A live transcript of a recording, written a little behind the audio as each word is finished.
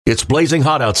It's blazing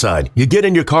hot outside. You get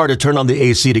in your car to turn on the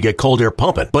AC to get cold air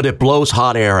pumping, but it blows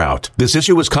hot air out. This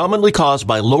issue is commonly caused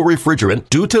by low refrigerant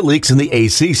due to leaks in the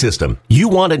AC system. You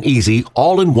want an easy,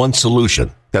 all-in-one solution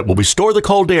that will restore the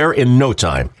cold air in no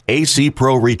time. AC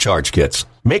Pro Recharge Kits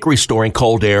make restoring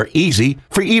cold air easy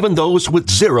for even those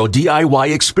with zero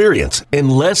DIY experience in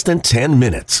less than 10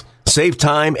 minutes. Save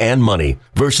time and money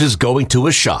versus going to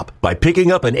a shop by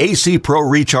picking up an AC Pro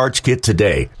Recharge Kit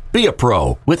today. Be a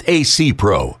pro with AC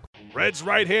Pro. Reds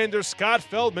right-hander Scott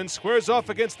Feldman squares off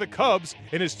against the Cubs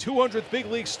in his 200th big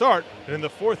league start, and in the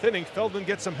fourth inning, Feldman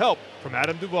gets some help from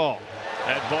Adam Duvall.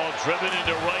 That ball driven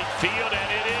into right field,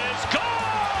 and it is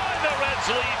gone! The Reds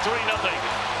lead 3-0.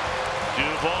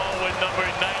 Duvall with number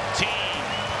 19.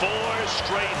 4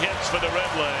 straight hits for the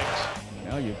Redlegs.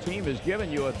 Now your team has given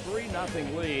you a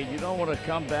 3-0 lead. You don't want to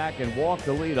come back and walk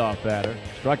the leadoff batter.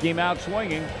 Struck him out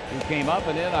swinging. He came up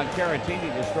and in on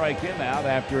Caratini to strike him out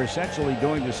after essentially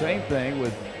doing the same thing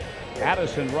with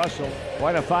Addison Russell.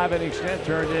 Quite a 5-inning stint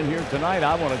turned in here tonight,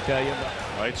 I want to tell you.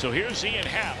 All right, so here's Ian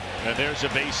Happ, and there's a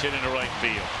base hit into right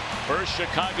field. First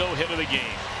Chicago hit of the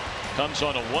game. Comes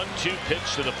on a 1-2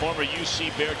 pitch to the former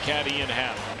UC Bearcat Ian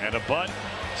Happ. And a bunt,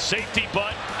 safety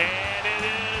bunt, and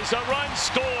it is a run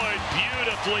scored.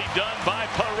 Beautifully done by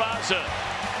Peraza.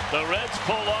 The Reds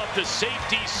pull off the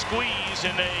safety squeeze,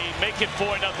 and they make it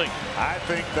 4-0. I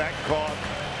think that caught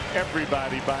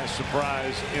everybody by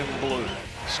surprise in blue.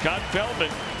 Scott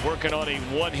Feldman working on a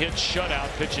 1-hit shutout,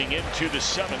 pitching into the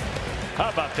 7th. How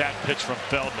about that pitch from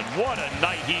Feldman? What a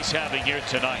night he's having here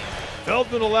tonight.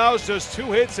 Feldman allows just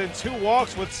 2 hits and 2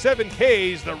 walks with 7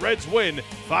 Ks. The Reds win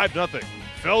 5-0.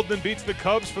 Feldman beats the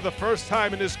Cubs for the first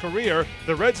time in his career.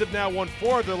 The Reds have now won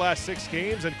 4 of their last 6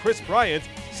 games, and Chris Bryant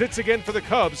sits again for the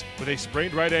Cubs with a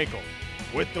sprained right ankle.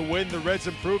 With the win, the Reds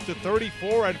improved to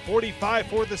 34-45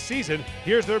 for the season.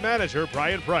 Here's their manager,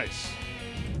 Brian Price.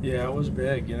 Yeah, it was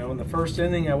big. In the first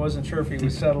inning, I wasn't sure if he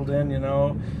was settled in.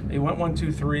 He went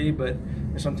 1-2-3,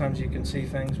 but sometimes you can see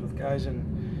things with guys, and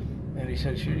he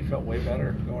said, shoot, he felt way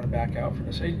better going back out for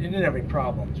this. He didn't have any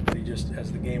problems, but he just,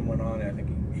 as the game went on, I think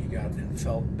he got and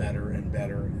felt better and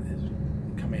better. His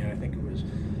coming in, I think it was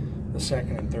the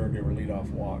second and third, they were leadoff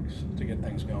walks to get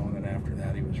things going, and after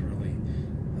that, he was really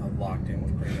locked in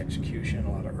with great execution,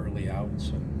 a lot of early outs,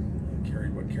 and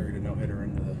carried a no-hitter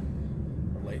into the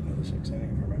late into the 6th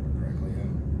inning, if I remember correctly.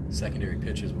 Yeah. Secondary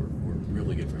pitches were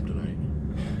really good for him tonight.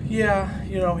 Yeah,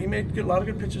 he made a lot of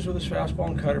good pitches with his fastball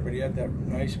and cutter, but he had that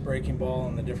nice breaking ball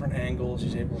on the different angles.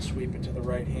 He's able to sweep it to the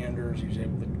right-handers. He was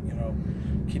able to,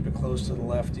 keep it close to the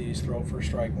lefties, throw it for a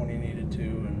strike when he needed to,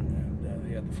 and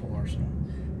he had the full arsenal.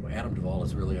 Well, Adam Duvall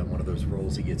is really on one of those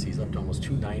rolls he gets. He's up to almost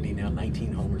 290 now,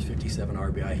 19 homers, 57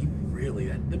 RBI. He really,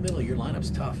 the middle of your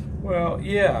lineup's tough. Well,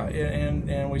 yeah,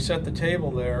 and we set the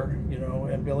table there,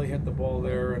 and Billy hit the ball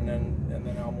there, and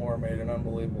then Al Moore made an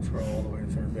unbelievable throw all the way to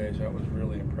third base. That was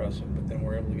really impressive. But then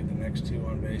we're able to get the next 2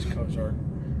 on base. Cozart,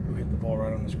 who hit the ball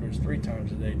right on the screws 3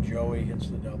 times a day. Joey hits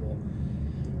the double.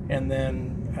 And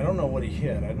then I don't know what he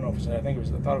hit. I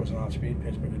thought it was an off-speed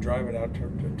pitch, but to drive it out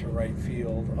to right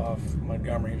field off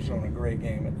Montgomery, he was throwing a great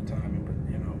game at the time,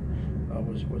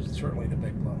 was certainly the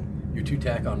big blow. Your 2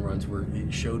 tack-on runs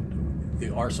it showed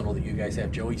the arsenal that you guys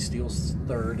have. Joey steals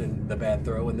third and the bad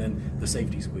throw, and then the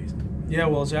safety squeeze. Yeah,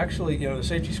 well, it's actually the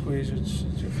safety squeeze. It's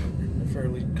a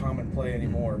fairly common play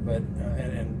anymore, but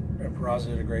and Peraza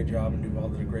did a great job, and Duvall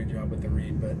did a great job with the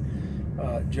read, but.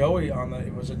 Joey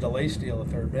it was a delay steal at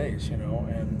third base, and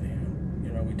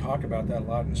we talk about that a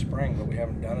lot in the spring, but we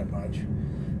haven't done it much,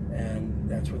 and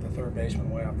that's with the third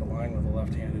baseman way off the line with a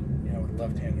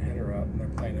left-handed hitter out, and they're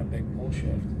playing that big pull shift.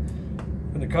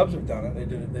 And the Cubs have done it.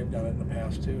 They've done it in the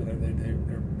past too.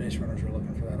 Their base runners are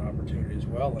looking for that opportunity as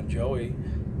well. And Joey,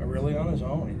 really on his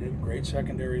own, he did a great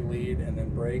secondary lead, and then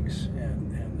breaks,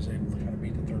 and was able to kind of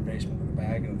beat the third baseman with the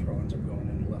bag, and the throw ends up going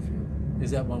into left field. Is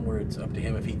that one where it's up to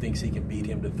him if he thinks he can beat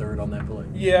him to third on that play?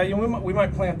 Yeah, we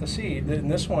might plant the seed. In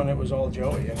this one, it was all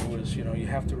Joey, and it was you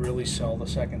have to really sell the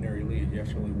secondary lead. You have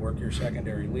to really work your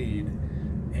secondary lead,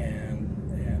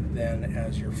 and then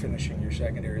as you're finishing your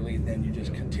secondary lead, then you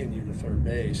just continue to third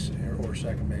base or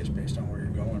second base based on where you're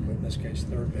going. But in this case,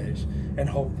 third base, and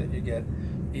hope that you get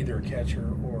either a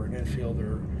catcher or an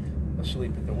infielder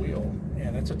asleep at the wheel.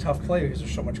 And it's a tough play because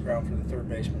there's so much ground for the third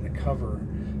baseman to cover.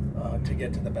 To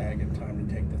get to the bag in time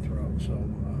to take the throw. So,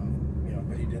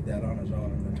 but he did that on his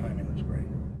own, and the timing was great.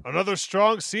 Another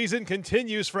strong season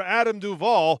continues for Adam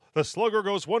Duvall. The slugger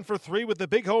goes 1 for 3 with the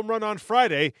big home run on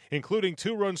Friday, including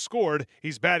 2 runs scored.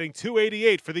 He's batting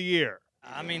 .288 for the year.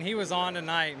 He was on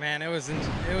tonight, man. It was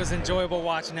enjoyable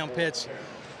watching him pitch.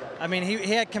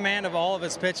 He had command of all of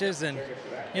his pitches, and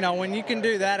when you can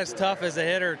do that as tough as a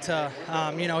hitter to,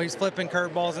 he's flipping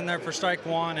curveballs in there for strike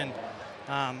one,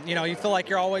 and, you feel like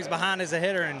you're always behind as a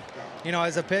hitter. And,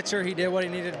 as a pitcher, he did what he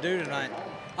needed to do tonight.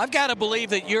 I've got to believe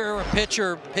that you're a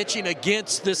pitcher pitching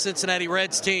against the Cincinnati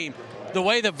Reds team. The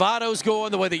way that Votto's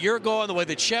going, the way that you're going, the way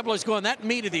that Schebler's going, that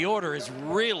meat of the order is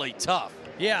really tough.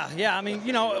 Yeah. I mean,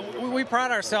 we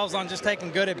pride ourselves on just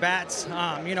taking good at bats,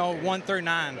 1 through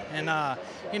 9,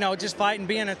 and just fighting,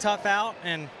 being a tough out,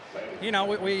 and we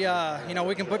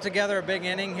can put together a big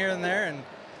inning here and there, and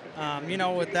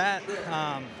with that,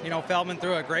 Feldman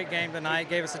threw a great game tonight,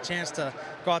 gave us a chance to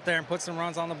go out there and put some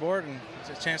runs on the board and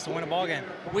a chance to win a ball game.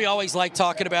 We always like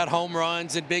talking about home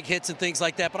runs and big hits and things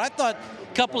like that, but I thought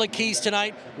a couple of keys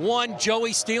tonight. One,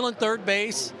 Joey stealing third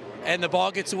base, and the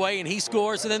ball gets away and he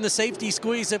scores, and then the safety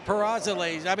squeeze that Peraza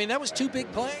lays. I mean, that was 2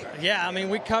 big plays. Yeah, I mean,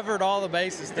 we covered all the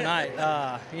bases tonight.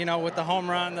 With the home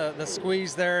run, the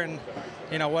squeeze there, and,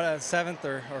 7th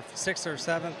or 6th or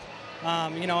 7th.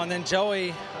 And then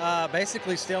Joey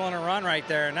basically stealing a run right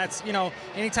there. And that's,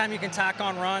 anytime you can tack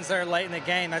on runs there late in the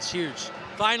game, that's huge.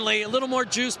 Finally, a little more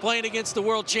juice playing against the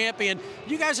world champion.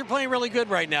 You guys are playing really good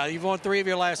right now. You've won 3 of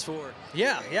your last 4.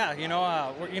 Yeah.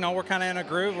 We're kind of in a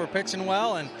groove. We're pitching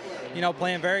well and,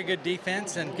 playing very good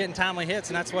defense and getting timely hits,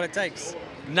 and that's what it takes.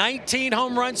 19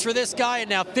 home runs for this guy and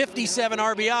now 57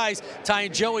 RBIs,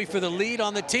 tying Joey for the lead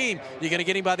on the team. You going to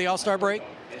get him by the All-Star break?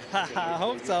 I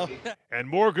hope so. And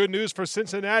more good news for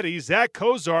Cincinnati. Zach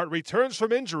Cozart returns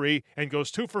from injury and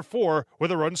goes 2 for 4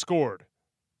 with a run scored.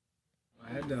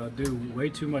 I had to do way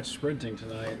too much sprinting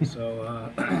tonight,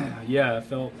 so I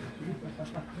felt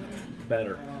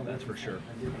better, that's for sure.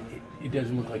 It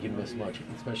doesn't look like you missed much,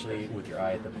 especially with your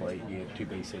eye at the plate. You had 2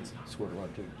 base hits, scored a run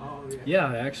too.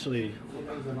 Yeah, actually,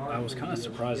 I was kind of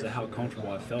surprised at how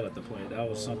comfortable I felt at the plate. That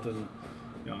was something,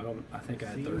 I think I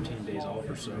had 13 days off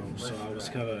or so I was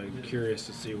kind of curious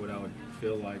to see what I would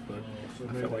feel like, but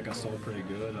I felt like I saw pretty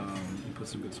good and put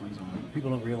some good swings on it. People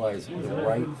don't realize the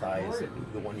right thigh is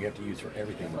the one you have to use for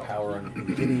everything. The power on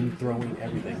hitting, throwing,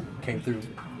 everything came through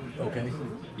okay?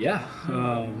 Yeah.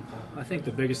 I think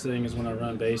the biggest thing is when I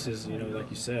run bases,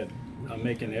 like you said, I'm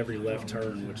making every left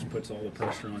turn, which puts all the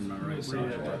pressure on my right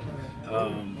side. But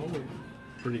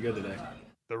pretty good today.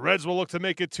 The Reds will look to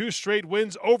make it 2 straight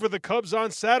wins over the Cubs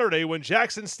on Saturday when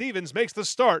Jackson Stevens makes the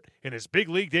start in his big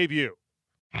league debut.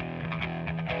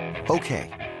 Okay,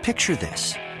 picture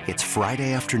this. It's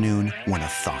Friday afternoon when a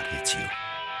thought hits you.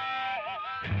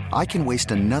 I can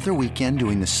waste another weekend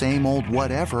doing the same old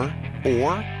whatever,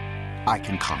 or I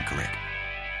can conquer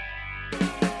it.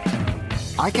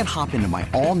 I can hop into my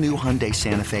all-new Hyundai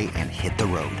Santa Fe and hit the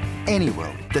road. Any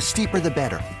road. The steeper, the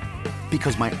better.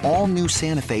 Because my all-new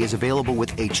Santa Fe is available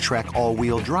with H-Track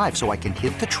all-wheel drive, so I can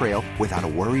hit the trail without a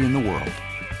worry in the world.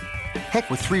 Heck,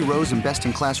 with 3 rows and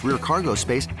best-in-class rear cargo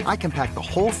space, I can pack the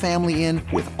whole family in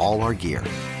with all our gear.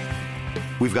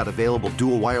 We've got available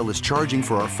dual wireless charging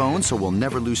for our phones, so we'll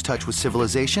never lose touch with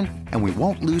civilization, and we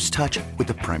won't lose touch with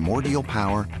the primordial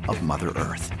power of Mother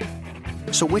Earth.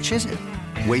 So which is it?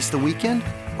 Waste the weekend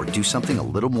or do something a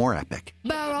little more epic?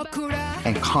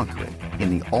 And conquer it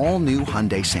in the all-new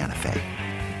Hyundai Santa Fe.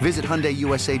 Visit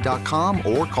HyundaiUSA.com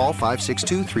or call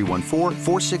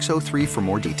 562-314-4603 for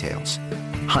more details.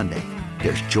 Hyundai,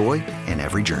 there's joy in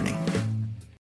every journey.